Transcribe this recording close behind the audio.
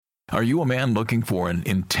Are you a man looking for an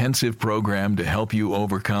intensive program to help you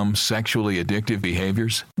overcome sexually addictive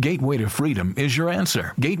behaviors? Gateway to Freedom is your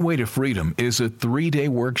answer. Gateway to Freedom is a 3-day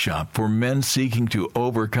workshop for men seeking to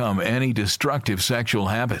overcome any destructive sexual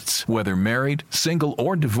habits. Whether married, single,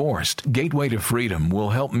 or divorced, Gateway to Freedom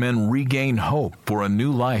will help men regain hope for a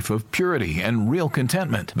new life of purity and real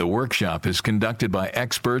contentment. The workshop is conducted by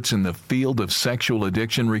experts in the field of sexual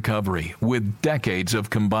addiction recovery with decades of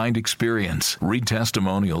combined experience. Read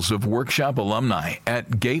testimonials of workshop alumni at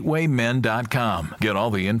gatewaymen.com. Get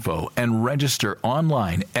all the info and register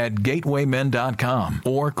online at gatewaymen.com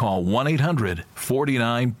or call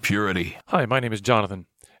 1-800-49-PURITY. Hi, my name is Jonathan,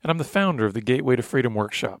 and I'm the founder of the Gateway to Freedom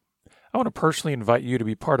Workshop. I want to personally invite you to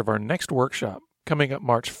be part of our next workshop coming up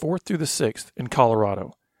March 4th through the 6th in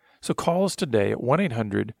Colorado. So call us today at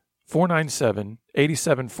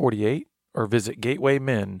 1-800-497-8748 or visit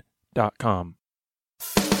gatewaymen.com.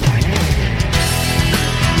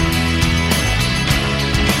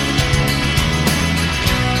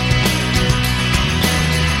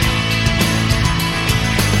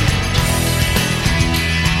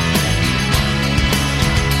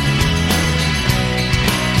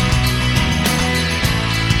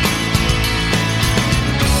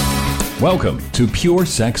 Welcome to Pure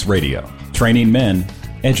Sex Radio, training men,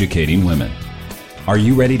 educating women. Are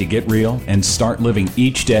you ready to get real and start living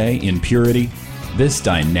each day in purity? This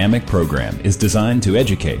dynamic program is designed to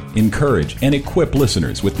educate, encourage, and equip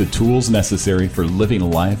listeners with the tools necessary for living a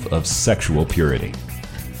life of sexual purity.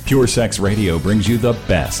 Pure Sex Radio brings you the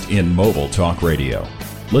best in mobile talk radio.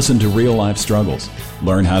 Listen to real-life struggles,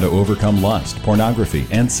 learn how to overcome lust, pornography,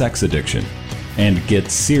 and sex addiction, and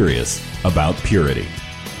get serious about purity.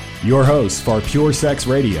 Your hosts for Pure Sex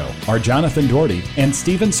Radio are Jonathan Doherty and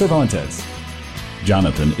Stephen Cervantes.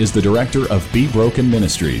 Jonathan is the director of Be Broken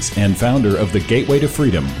Ministries and founder of the Gateway to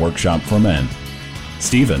Freedom Workshop for Men.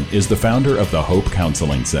 Stephen is the founder of the Hope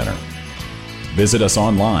Counseling Center. Visit us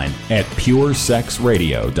online at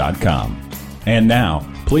puresexradio.com. And now,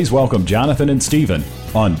 please welcome Jonathan and Stephen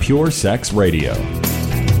on Pure Sex Radio.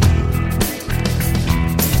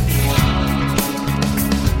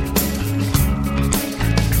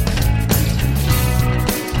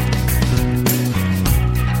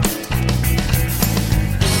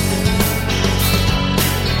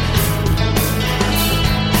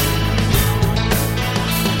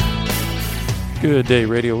 Good day,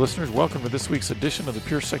 radio listeners. Welcome to this week's edition of the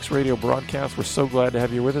Pure Sex Radio broadcast. We're so glad to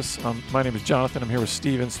have you with us. My name is Jonathan. I'm here with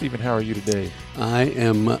Stephen. Stephen, how are you today? I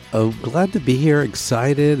am glad to be here,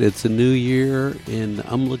 excited. It's a new year, and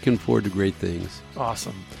I'm looking forward to great things.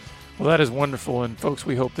 Awesome. Well, that is wonderful. And folks,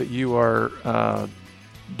 we hope that you are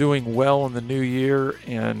doing well in the new year.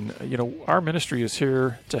 And, our ministry is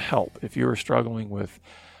here to help. If you are struggling with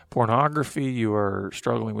pornography, you are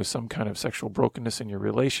struggling with some kind of sexual brokenness in your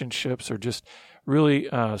relationships, or just really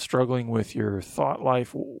struggling with your thought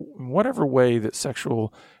life, in whatever way that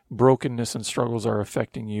sexual brokenness and struggles are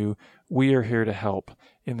affecting you, we are here to help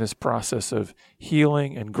in this process of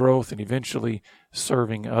healing and growth and eventually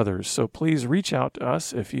serving others. So please reach out to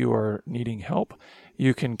us if you are needing help.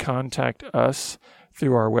 You can contact us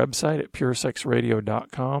through our website at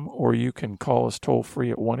puresexradio.com, or you can call us toll-free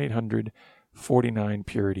at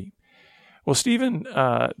 1-800-49-PURITY. Well, Stephen,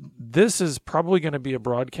 this is probably going to be a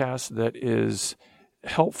broadcast that is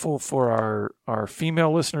helpful for our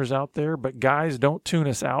female listeners out there, but guys, don't tune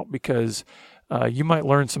us out, because you might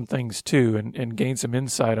learn some things too and gain some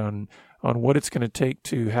insight on what it's going to take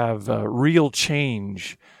to have real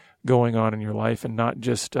change going on in your life, and not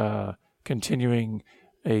just continuing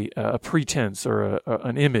a pretense or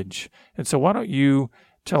an image. And so why don't you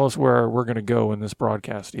tell us where we're going to go in this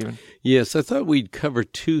broadcast, Stephen? Yes, I thought we'd cover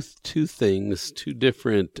two things, two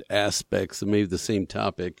different aspects of maybe the same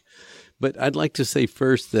topic. But I'd like to say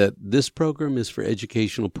first that this program is for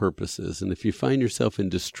educational purposes. And if you find yourself in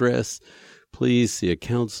distress, please see a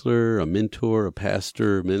counselor, a mentor, a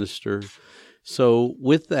pastor, a minister. So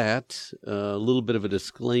with that, a little bit of a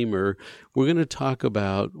disclaimer, we're going to talk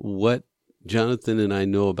about what Jonathan and I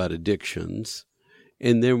know about addictions.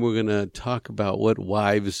 And then we're going to talk about what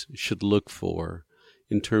wives should look for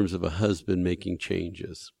in terms of a husband making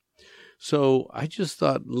changes. So I just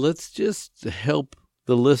thought, let's just help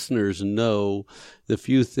the listeners know the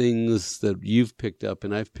few things that you've picked up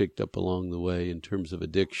and I've picked up along the way in terms of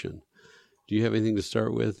addiction. Do you have anything to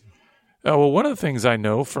start with? Well, one of the things I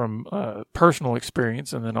know from personal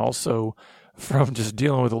experience, and then also from just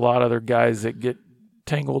dealing with a lot of other guys that get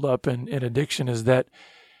tangled up in addiction, is that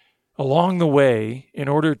along the way, in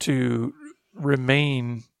order to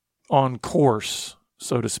remain on course,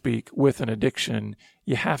 so to speak, with an addiction,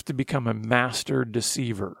 you have to become a master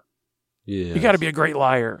deceiver. Yes. You got to be a great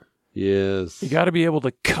liar. Yes. You got to be able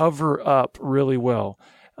to cover up really well.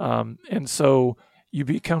 And so you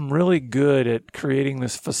become really good at creating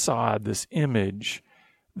this facade, this image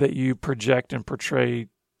that you project and portray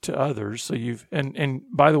to others. So and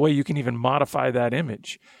by the way, you can even modify that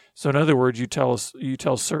image. So in other words, you tell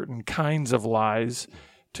certain kinds of lies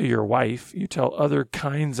to your wife. You tell other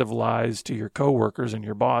kinds of lies to your coworkers and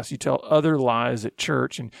your boss. You tell other lies at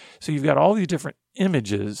church. And so you've got all these different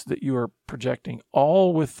images that you are projecting,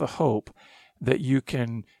 all with the hope that you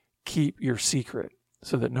can keep your secret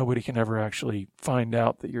so that nobody can ever actually find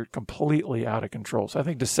out that you're completely out of control. So I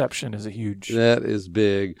think deception is a huge... That is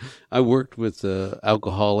big. I worked with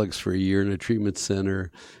alcoholics for a year in a treatment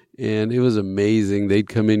center, and it was amazing. They'd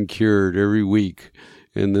come in cured every week,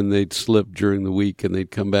 and then they'd slip during the week, and they'd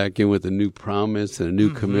come back in with a new promise and a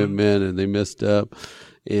new commitment, and they messed up.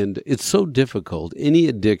 And it's so difficult. Any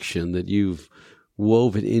addiction that you've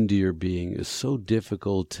woven into your being is so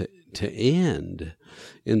difficult to end.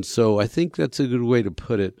 And so I think that's a good way to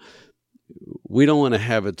put it. We don't want to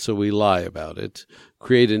have it, so we lie about it,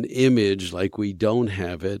 create an image like we don't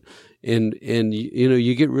have it. And you know,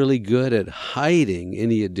 you get really good at hiding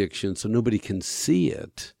any addiction so nobody can see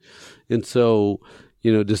it. And so,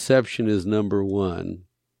 you know, deception is number one.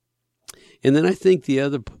 And then I think the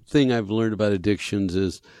other thing I've learned about addictions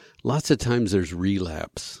is lots of times there's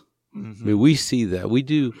relapse. I mean, we see that. We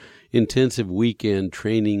do intensive weekend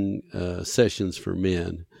training sessions for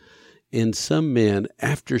men. And some men,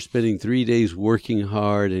 after spending 3 days working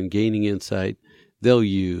hard and gaining insight, they'll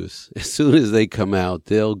use. As soon as they come out,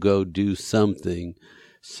 they'll go do something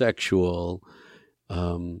sexual.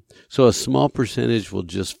 So a small percentage will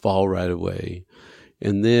just fall right away.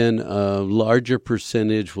 And then a larger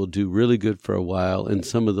percentage will do really good for a while, and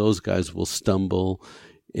some of those guys will stumble.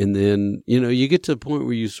 And then, you know, you get to the point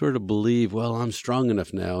where you sort of believe, well, I'm strong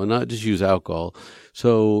enough now, and not just use alcohol.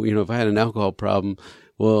 So, you know, if I had an alcohol problem,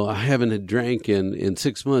 well, I haven't drank in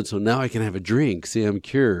 6 months, so now I can have a drink. See, I'm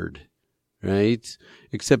cured, right?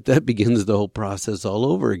 Except that begins the whole process all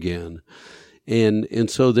over again. And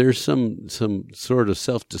so there's some sort of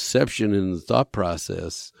self-deception in the thought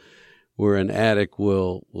process where an addict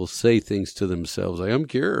will say things to themselves like, I'm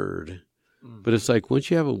cured. But it's like once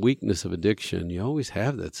you have a weakness of addiction, you always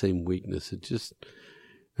have that same weakness. It just,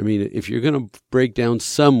 I mean, if you're going to break down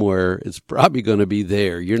somewhere, it's probably going to be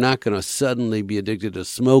there. You're not going to suddenly be addicted to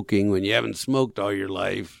smoking when you haven't smoked all your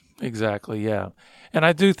life. Exactly, yeah. And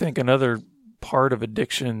I do think another part of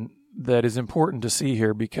addiction that is important to see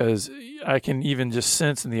here, because I can even just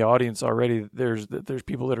sense in the audience already there's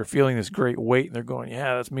people that are feeling this great weight and they're going,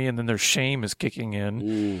 yeah, that's me. And then their shame is kicking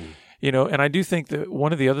in. You know, and I do think that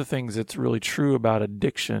one of the other things that's really true about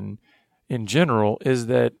addiction in general is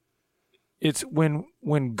that it's when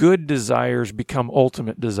good desires become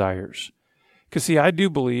ultimate desires. Because, see, I do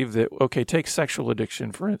believe that, okay, take sexual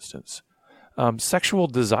addiction, for instance. Sexual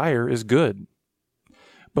desire is good.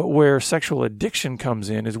 But where sexual addiction comes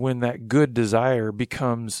in is when that good desire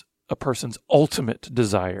becomes a person's ultimate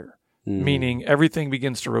desire. Meaning everything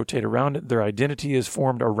begins to rotate around it. Their identity is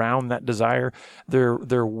formed around that desire.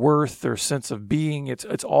 Their worth, their sense of being,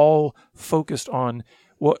 it's all focused on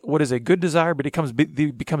what is a good desire, but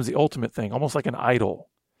it becomes the ultimate thing, almost like an idol.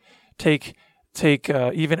 Take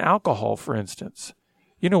even alcohol, for instance.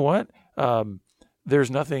 You know what? There's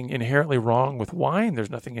nothing inherently wrong with wine. There's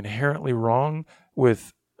nothing inherently wrong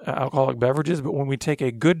with alcoholic beverages. But when we take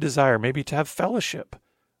a good desire, maybe to have fellowship,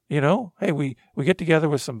 you know, hey, we get together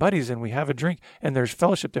with some buddies and we have a drink and there's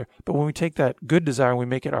fellowship there. But when we take that good desire and we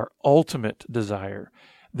make it our ultimate desire,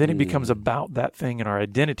 then it becomes about that thing and our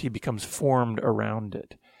identity becomes formed around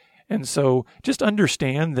it. And so just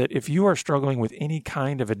understand that if you are struggling with any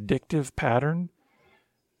kind of addictive pattern,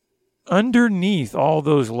 underneath all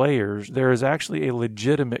those layers, there is actually a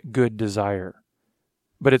legitimate good desire.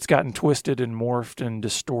 But it's gotten twisted and morphed and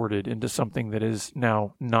distorted into something that is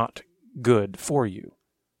now not good for you.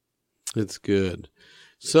 That's good.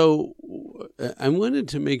 So I wanted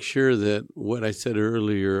to make sure that what I said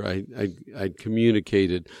earlier, I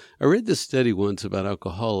communicated. I read this study once about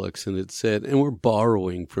alcoholics, and it said, and we're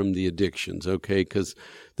borrowing from the addictions, okay, because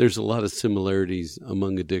there's a lot of similarities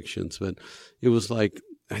among addictions. But it was like,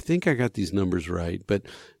 I think I got these numbers right, but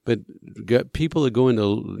got people that go into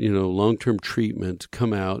long-term treatment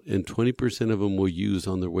come out, and 20% of them will use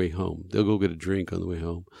on their way home. They'll go get a drink on the way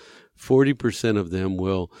home. 40% of them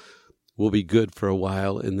will be good for a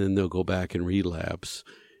while, and then they'll go back and relapse.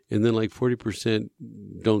 And then like 40%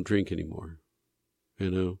 don't drink anymore,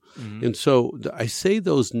 you know? Mm-hmm. And so I say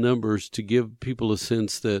those numbers to give people a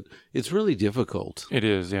sense that it's really difficult. It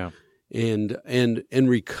is, yeah. And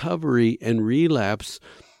recovery and relapse,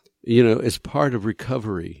 you know, is part of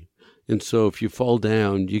recovery. And so if you fall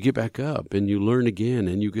down, you get back up and you learn again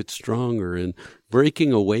and you get stronger. And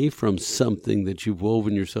breaking away from something that you've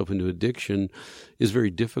woven yourself into addiction is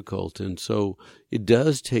very difficult. And so it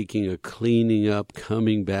does taking a cleaning up,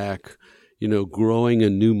 coming back, growing a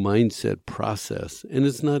new mindset process. And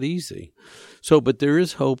it's not easy. So, but there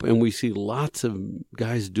is hope, and we see lots of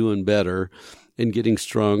guys doing better and getting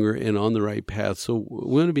stronger and on the right path. So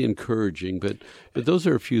we want to be encouraging, but those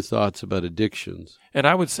are a few thoughts about addictions. And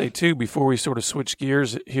I would say, too, before we sort of switch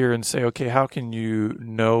gears here and say, okay, how can you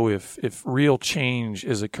know if real change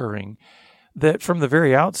is occurring? That from the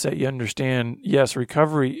very outset, you understand, yes,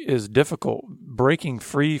 recovery is difficult. Breaking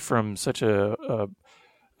free from such a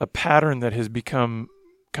pattern that has become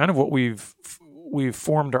kind of what we've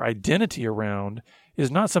formed our identity around is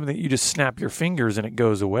not something that you just snap your fingers and it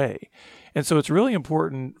goes away. And so it's really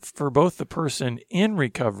important for both the person in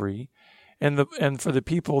recovery and for the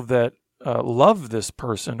people that love this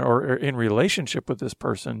person or are in relationship with this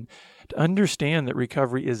person to understand that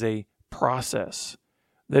recovery is a process,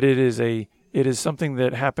 that it is something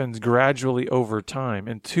that happens gradually over time.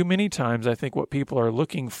 And too many times I think what people are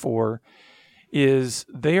looking for is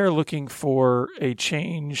they are looking for a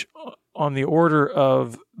change on the order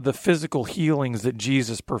of the physical healings that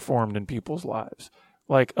Jesus performed in people's lives,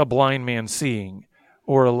 like a blind man seeing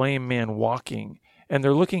or a lame man walking. And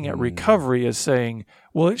they're looking at recovery as saying,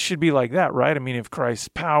 well, it should be like that, right? I mean, if Christ's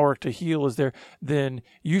power to heal is there, then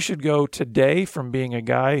you should go today from being a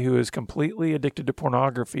guy who is completely addicted to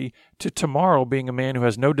pornography to tomorrow being a man who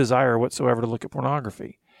has no desire whatsoever to look at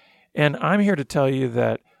pornography. And I'm here to tell you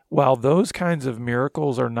that while those kinds of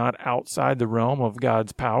miracles are not outside the realm of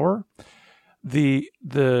God's power, the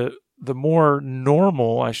more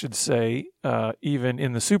normal, I should say, even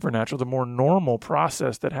in the supernatural, the more normal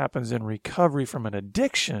process that happens in recovery from an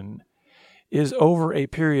addiction is over a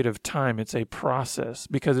period of time. It's a process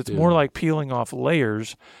because it's more like peeling off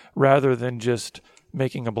layers rather than just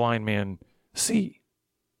making a blind man see.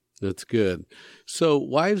 That's good. So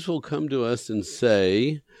wives will come to us and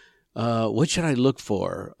say, what should I look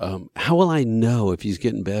for? How will I know if he's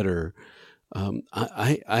getting better?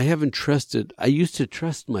 I haven't trusted. I used to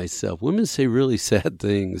trust myself. Women say really sad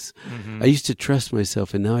things. Mm-hmm. I used to trust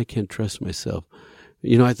myself, and now I can't trust myself.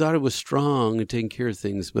 I thought I was strong and taking care of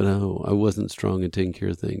things, but no, I wasn't strong and taking care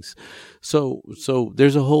of things. So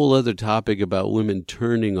there's a whole other topic about women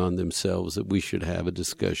turning on themselves that we should have a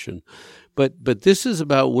discussion. But this is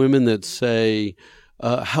about women that say,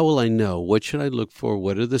 how will I know? What should I look for?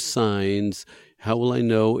 What are the signs? How will I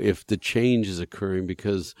know if the change is occurring?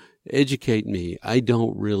 Because educate me. I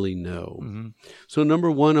don't really know. Mm-hmm. So number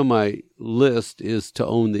one on my list is to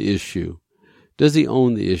own the issue. Does he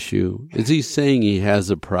own the issue? Is he saying he has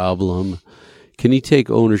a problem? Can he take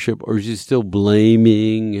ownership, or is he still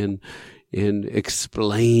blaming and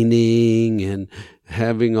explaining and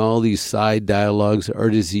having all these side dialogues? Or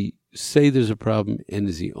does he say there's a problem, and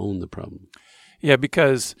does he own the problem? Yeah,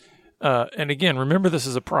 because, and again, remember this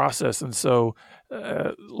is a process, and so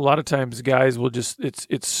a lot of times guys will just,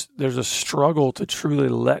 there's a struggle to truly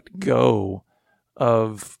let go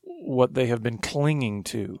of what they have been clinging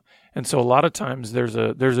to. And so a lot of times there's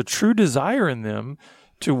a true desire in them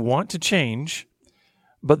to want to change,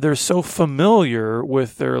 but they're so familiar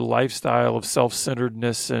with their lifestyle of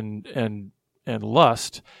self-centeredness and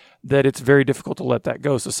lust that it's very difficult to let that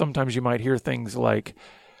go. So sometimes you might hear things like,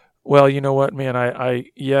 well, you know what, man,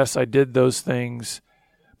 I did those things,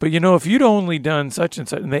 but if you'd only done such and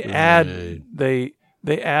such, and they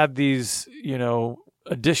add these,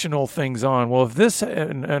 additional things on. Well, if this,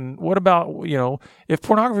 and what about, if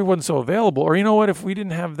pornography wasn't so available, or if we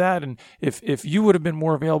didn't have that, and if you would have been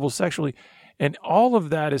more available sexually, and all of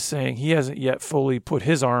that is saying he hasn't yet fully put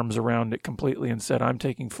his arms around it completely and said, I'm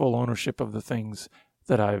taking full ownership of the things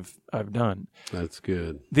that I've done. That's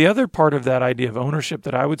good. The other part of that idea of ownership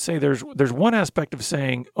that I would say there's one aspect of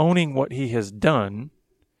saying owning what he has done.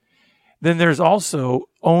 Then there's also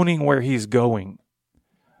owning where he's going.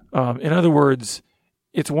 In other words,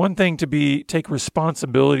 it's one thing to take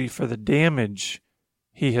responsibility for the damage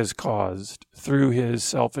he has caused through his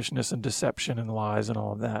selfishness and deception and lies and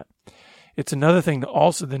all of that. It's another thing to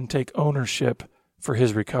also then take ownership for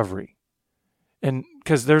his recovery. And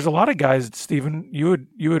because there's a lot of guys, Stephen, you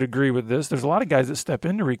would agree with this. There's a lot of guys that step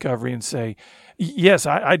into recovery and say, yes,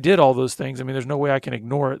 I did all those things. I mean, there's no way I can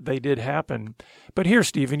ignore it. They did happen. But here,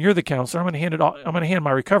 Stephen, you're the counselor. I'm going to hand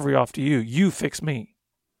my recovery off to you. You fix me.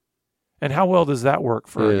 And how well does that work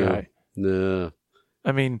for a guy? No.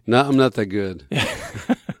 I mean, no, I'm not that good.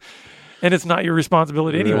 And it's not your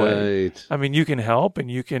responsibility anyway. Right. I mean, you can help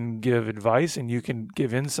and you can give advice and you can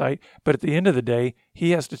give insight, but at the end of the day,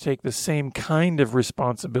 he has to take the same kind of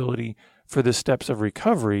responsibility for the steps of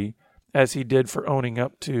recovery as he did for owning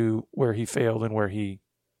up to where he failed and where he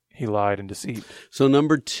lied and deceived. So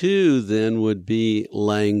number 2 then would be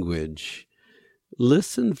language.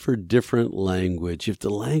 Listen for different language. If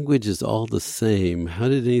the language is all the same, how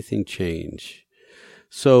did anything change?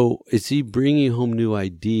 So is he bringing home new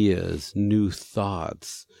ideas, new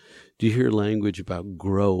thoughts? Do you hear language about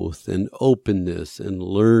growth and openness and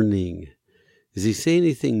learning? Is he saying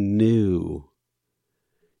anything new?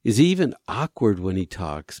 Is he even awkward when he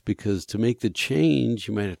talks? Because to make the change,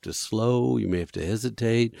 you might have to slow, you may have to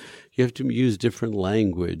hesitate, you have to use different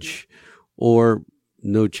language, or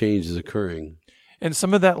no change is occurring. And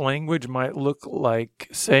some of that language might look like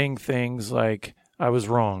saying things like, I was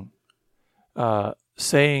wrong.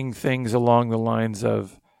 Saying things along the lines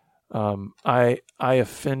of, I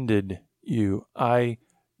offended you. I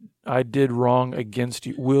did wrong against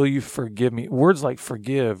you. Will you forgive me? Words like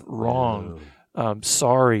forgive, wrong,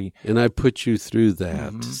 sorry. And I put you through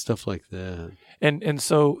that, stuff like that. And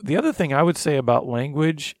so the other thing I would say about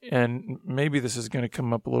language, and maybe this is going to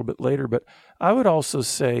come up a little bit later, but I would also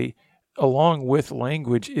say along with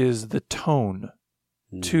language is the tone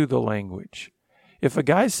to the language. If a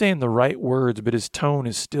guy's saying the right words, but his tone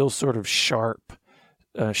is still sort of sharp,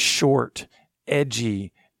 short,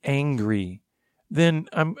 edgy, angry, then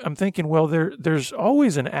I'm thinking, well, there's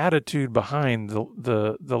always an attitude behind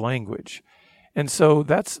the language. And so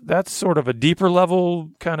that's sort of a deeper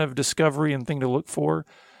level kind of discovery and thing to look for.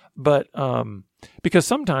 But because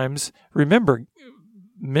sometimes, remember,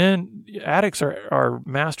 addicts are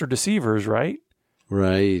master deceivers, right?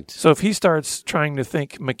 Right. So if he starts trying to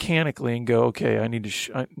think mechanically and go, okay, I need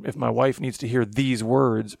to, if my wife needs to hear these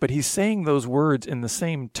words, but he's saying those words in the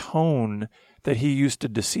same tone that he used to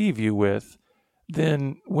deceive you with,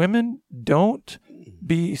 then women, don't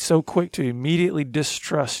be so quick to immediately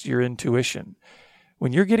distrust your intuition.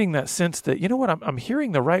 When you're getting that sense that, you know what, I'm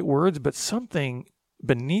hearing the right words, but something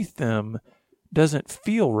beneath them doesn't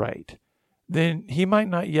feel right, then he might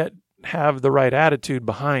not yet have the right attitude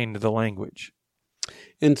behind the language.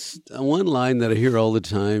 And one line that I hear all the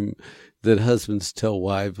time that husbands tell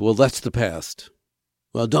wives, well, that's the past.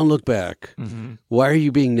 Well, don't look back. Mm-hmm. Why are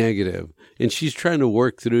you being negative? And she's trying to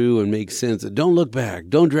work through and make sense. Don't look back.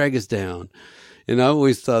 Don't drag us down. And I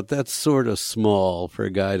always thought that's sort of small for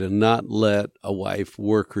a guy to not let a wife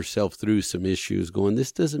work herself through some issues going,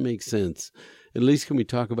 this doesn't make sense. At least can we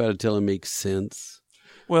talk about it till it makes sense?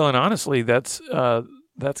 Well, and honestly, that's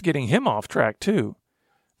getting him off track too.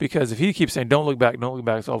 Because if he keeps saying, don't look back,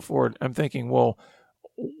 it's all forward, I'm thinking, well,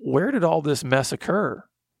 where did all this mess occur?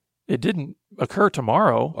 It didn't occur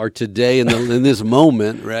tomorrow. Or today in this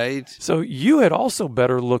moment, right? So you had also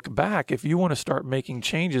better look back if you want to start making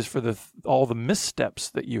changes for all the missteps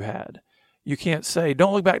that you had. You can't say,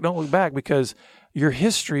 don't look back, because your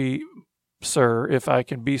history, sir, if I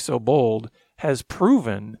can be so bold, has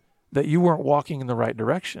proven that you weren't walking in the right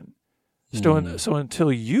direction. So until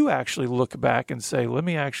you actually look back and say, let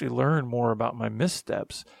me actually learn more about my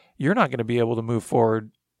missteps, you're not going to be able to move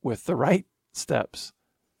forward with the right steps.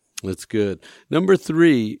 That's good. Number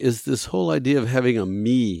 3 is this whole idea of having a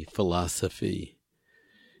me philosophy.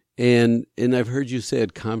 And I've heard you say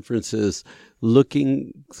at conferences,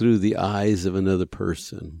 looking through the eyes of another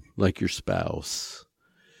person, like your spouse.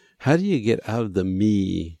 How do you get out of the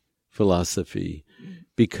me philosophy?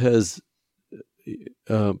 Because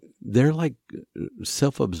they're like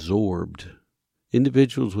self-absorbed.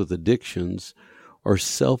 Individuals with addictions are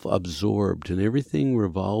self-absorbed, and everything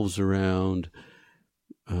revolves around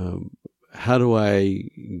how do I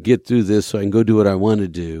get through this so I can go do what I want to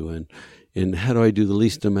do, and how do I do the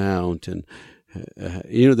least amount, and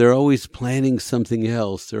they're always planning something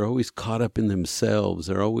else. They're always caught up in themselves.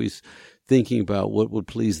 They're always thinking about what would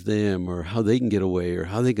please them, or how they can get away, or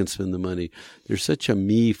how they can spend the money. There's such a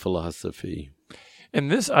me philosophy. And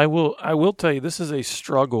this, I will tell you, this is a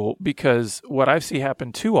struggle, because what I see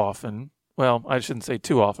happen too often, well, I shouldn't say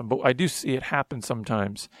too often, but I do see it happen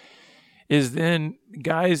sometimes, is then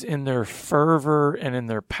guys in their fervor and in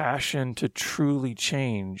their passion to truly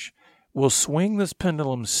change will swing this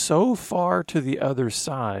pendulum so far to the other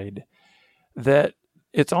side that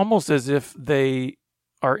it's almost as if they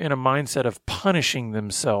are in a mindset of punishing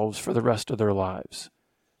themselves for the rest of their lives.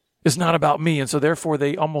 It's not about me, and so therefore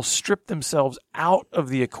they almost strip themselves out of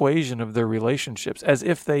the equation of their relationships, as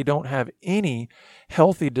if they don't have any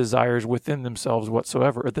healthy desires within themselves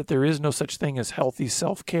whatsoever, or that there is no such thing as healthy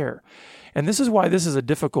self-care. And this is why this is a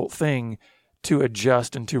difficult thing to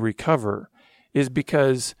adjust and to recover, is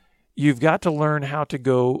because you've got to learn how to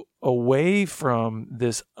go away from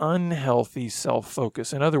this unhealthy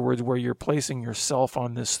self-focus. In other words, where you're placing yourself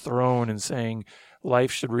on this throne and saying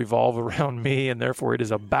life should revolve around me and therefore it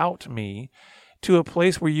is about me, to a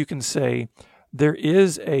place where you can say there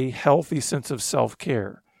is a healthy sense of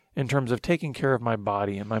self-care in terms of taking care of my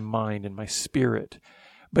body and my mind and my spirit,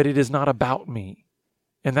 but it is not about me.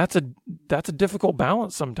 And that's a difficult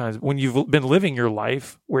balance sometimes when you've been living your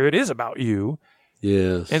life where it is about you.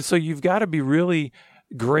 Yes. And so you've got to be really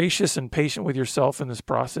gracious and patient with yourself in this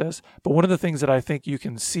process. But one of the things that I think you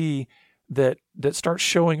can see that starts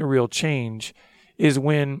showing a real change is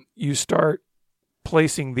when you start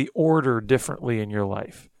placing the order differently in your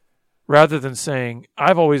life. Rather than saying,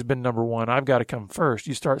 I've always been number one, I've got to come first,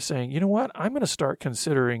 you start saying, you know what, I'm going to start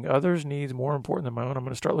considering others' needs more important than my own. I'm going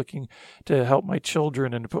to start looking to help my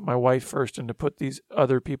children and to put my wife first and to put these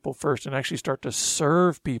other people first and actually start to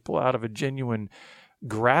serve people out of a genuine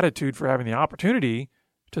gratitude for having the opportunity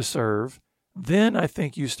to serve. Then I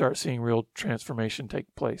think you start seeing real transformation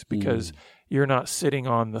take place because you're not sitting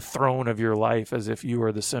on the throne of your life as if you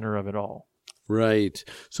are the center of it all. Right.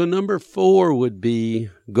 So number 4 would be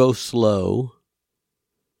go slow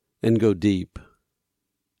and go deep.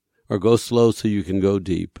 Or go slow so you can go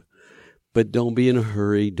deep. But don't be in a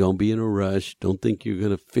hurry. Don't be in a rush. Don't think you're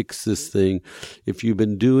going to fix this thing. If you've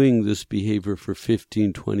been doing this behavior for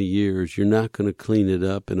 15, 20 years, you're not going to clean it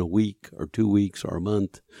up in a week or 2 weeks or a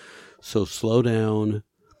month. So slow down,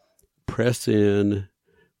 press in.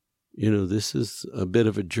 You know, this is a bit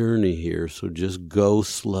of a journey here, so just go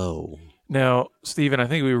slow. Now, Stephen, I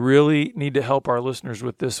think we really need to help our listeners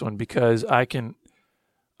with this one because I can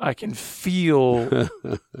feel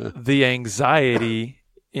the anxiety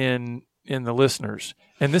in the listeners.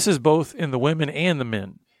 And this is both in the women and the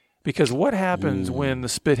men. Because what happens when the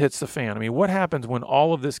spit hits the fan? I mean, what happens when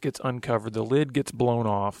all of this gets uncovered, the lid gets blown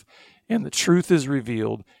off, and the truth is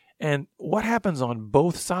revealed? And what happens on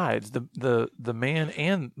both sides, the man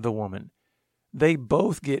and the woman? They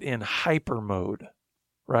both get in hyper mode,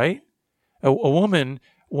 right? A woman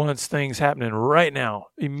wants things happening right now,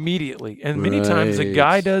 immediately. And many times a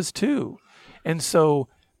guy does too. And so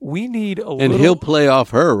we need a little... And he'll play off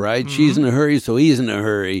her, right? Mm-hmm. She's in a hurry, so he's in a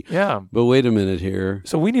hurry. Yeah. But wait a minute here.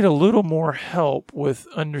 So we need a little more help with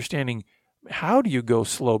understanding how do you go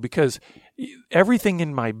slow? Because everything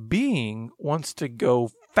in my being wants to go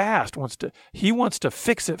fast. He wants to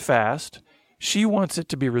fix it fast. She wants it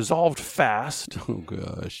to be resolved fast. Oh,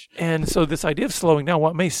 gosh. And so this idea of slowing down,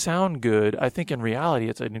 what may sound good, I think in reality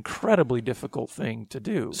it's an incredibly difficult thing to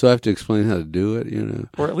do. So I have to explain how to do it, you know?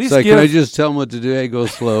 Or at least can I just tell them what to do? Hey, go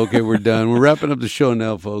slow. Okay, we're done. We're wrapping up the show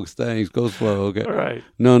now, folks. Thanks. Go slow. Okay. All right.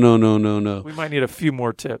 No. We might need a few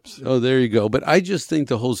more tips. Oh, there you go. But I just think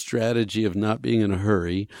the whole strategy of not being in a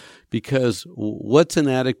hurry, because what's an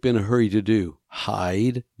addict in a hurry to do?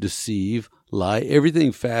 Hide, deceive, lie.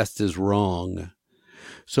 Everything fast is wrong.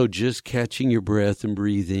 So just catching your breath and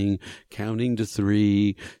breathing, counting to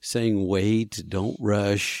 3, saying, wait, don't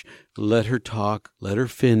rush, let her talk, let her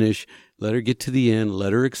finish, let her get to the end,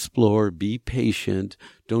 let her explore, be patient,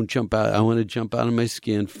 don't jump out. I want to jump out of my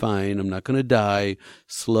skin. Fine, I'm not going to die.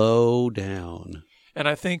 Slow down. And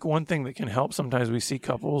I think one thing that can help, sometimes we see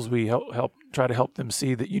couples, we try to help them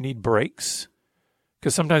see that you need breaks.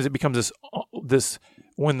 Because sometimes it becomes this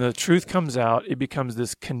when the truth comes out, it becomes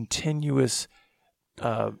this continuous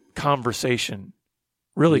conversation,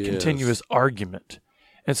 really continuous argument.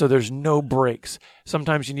 And so there's no breaks.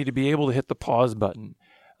 Sometimes you need to be able to hit the pause button.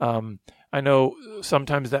 I know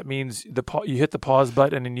sometimes that means you hit the pause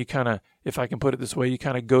button and you kind of, if I can put it this way, you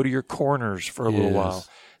kind of go to your corners for a little while.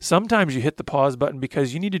 Sometimes you hit the pause button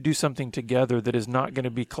because you need to do something together that is not going to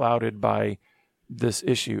be clouded by this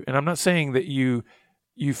issue. And I'm not saying that you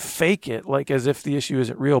fake it like as if the issue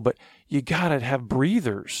isn't real, but you got to have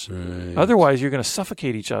breathers. Right. Otherwise, you're going to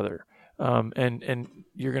suffocate each other. And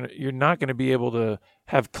you're not going to be able to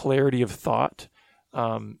have clarity of thought.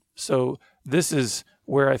 So this is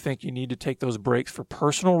where I think you need to take those breaks for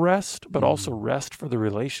personal rest, but also rest for the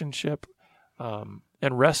relationship. And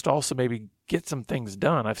rest also maybe get some things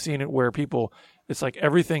done. I've seen it where people, it's like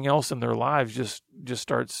everything else in their lives just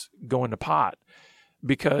starts going to pot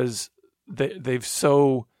because they've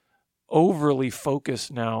so overly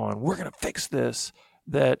focused now on we're going to fix this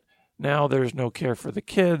that now there's no care for the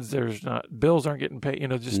kids. There's not, bills aren't getting paid,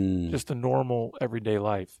 just the normal everyday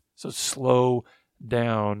life. So slow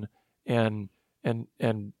down and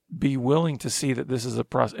be willing to see that this is a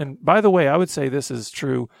process. And by the way, I would say this is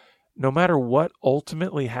true. No matter what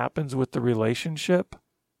ultimately happens with the relationship,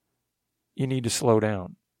 you need to slow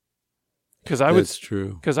down. That's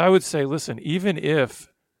true. Because I would say, listen, even if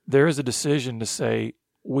there is a decision to say,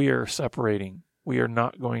 we are separating. We are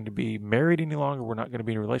not going to be married any longer. We're not going to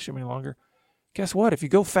be in a relationship any longer. Guess what? If you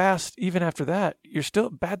go fast, even after that,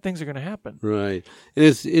 bad things are going to happen. Right. And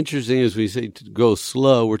it's interesting as we say to go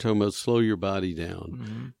slow, we're talking about slow your body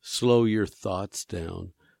down, slow your thoughts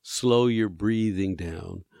down, slow your breathing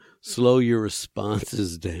down, slow your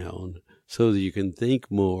responses down so that you can think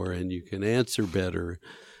more and you can answer better.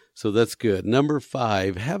 So that's good. Number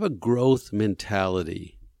 5, have a growth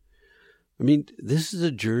mentality. I mean, this is a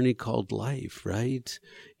journey called life, right?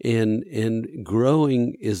 And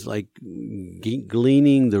growing is like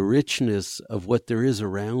gleaning the richness of what there is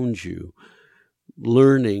around you,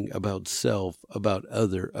 learning about self, about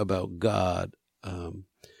other, about God,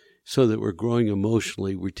 so that we're growing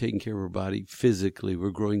emotionally, we're taking care of our body physically, we're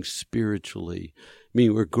growing spiritually. I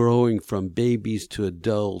mean, we're growing from babies to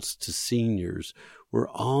adults to seniors. We're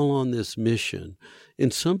all on this mission.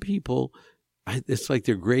 And some people, it's like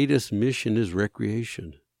their greatest mission is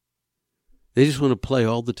recreation. They just want to play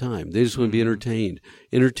all the time. They just want to be entertained.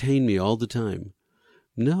 Entertain me all the time.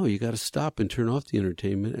 No, you got to stop and turn off the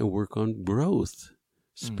entertainment and work on growth,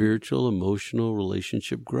 spiritual, emotional,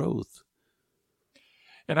 relationship growth.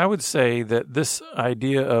 And I would say that this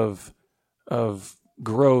idea of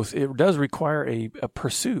growth, it does require a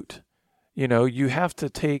pursuit. You know, you have to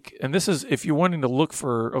take, and this is if you're wanting to look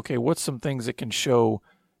for, okay, what's some things that can show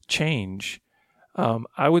change.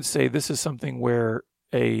 I would say this is something where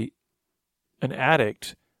an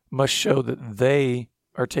addict must show that they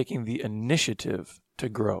are taking the initiative to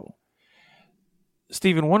grow.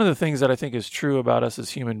 Stephen, one of the things that I think is true about us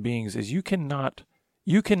as human beings is you cannot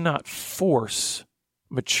force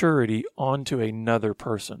maturity onto another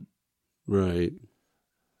person. Right.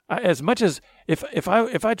 As much as if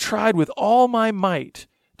I tried with all my might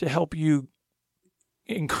to help you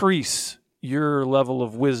increase your level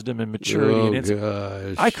of wisdom and maturity,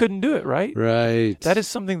 I couldn't do it, right? Right. That is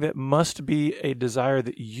something that must be a desire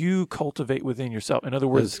that you cultivate within yourself. In other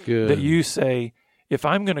words, that you say, if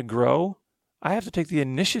I'm going to grow, I have to take the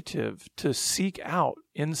initiative to seek out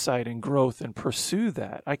insight and growth and pursue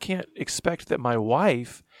that. I can't expect that my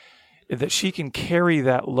wife, that she can carry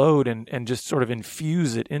that load and just sort of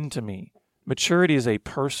infuse it into me. Maturity is a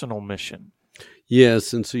personal mission.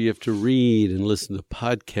 Yes, and so you have to read and listen to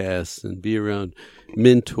podcasts and be around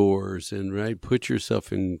mentors and put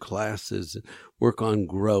yourself in classes and work on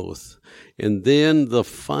growth. And then the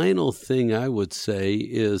final thing I would say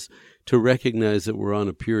is to recognize that we're on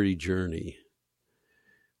a purity journey.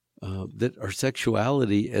 That our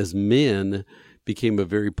sexuality as men became a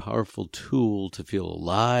very powerful tool to feel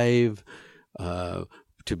alive,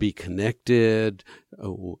 to be connected,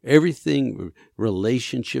 everything,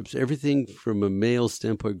 relationships, everything from a male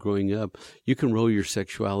standpoint growing up, you can roll your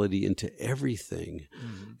sexuality into everything.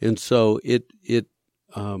 Mm-hmm. And so it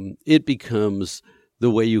becomes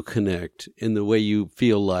the way you connect and the way you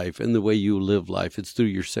feel life and the way you live life. It's through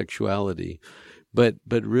your sexuality. But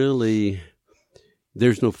really,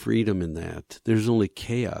 there's no freedom in that. There's only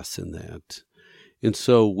chaos in that. And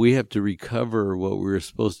so we have to recover what we're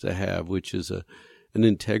supposed to have, which is an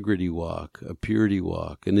integrity walk, a purity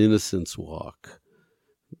walk, an innocence walk.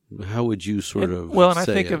 How would you sort of well, and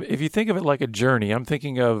say I think it? If you think of it like a journey, I'm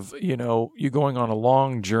thinking of, you going on a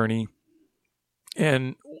long journey.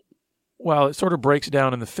 And while it sort of breaks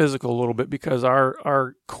down in the physical a little bit because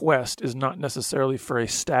our quest is not necessarily for a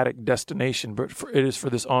static destination, but it is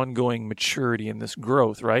for this ongoing maturity and this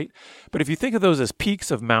growth, right? But if you think of those as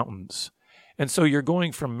peaks of mountains, and so you're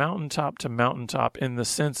going from mountaintop to mountaintop in the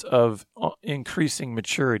sense of increasing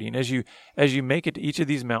maturity. And as you make it to each of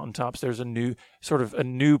these mountaintops, there's a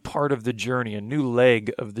new part of the journey, a new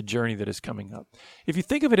leg of the journey that is coming up. If you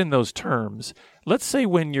think of it in those terms, let's say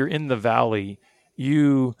when you're in the valley,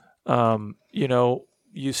 you stumble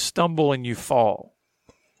and you fall.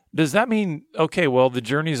 Does that mean, okay, well, the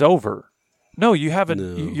journey's over? No, you haven't.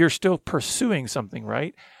 No. You're still pursuing something,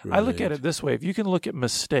 right? I look at it this way. If you can look at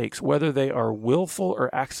mistakes, whether they are willful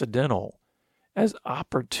or accidental, as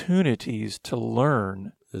opportunities to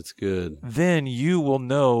learn, that's good. Then you will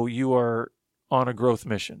know you are on a growth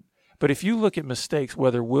mission. But if you look at mistakes,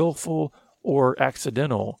 whether willful or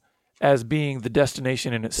accidental, as being the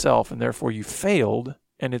destination in itself, and therefore you failed,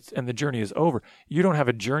 and the journey is over, you don't have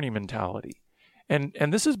a journey mentality. And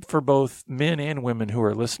this is for both men and women who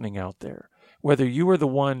are listening out there. Whether you are the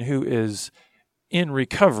one who is in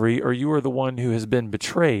recovery or you are the one who has been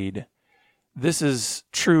betrayed, this is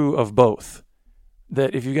true of both.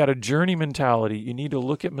 That if you got a journey mentality, you need to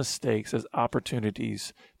look at mistakes as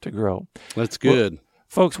opportunities to grow. That's good. Well,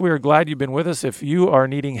 Folks, we are glad you've been with us. If you are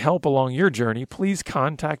needing help along your journey, please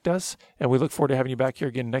contact us, and we look forward to having you back here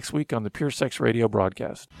again next week on the Pure Sex Radio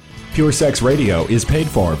broadcast. Pure Sex Radio is paid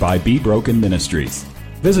for by Be Broken Ministries.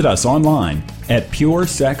 Visit us online at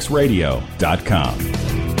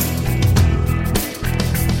puresexradio.com.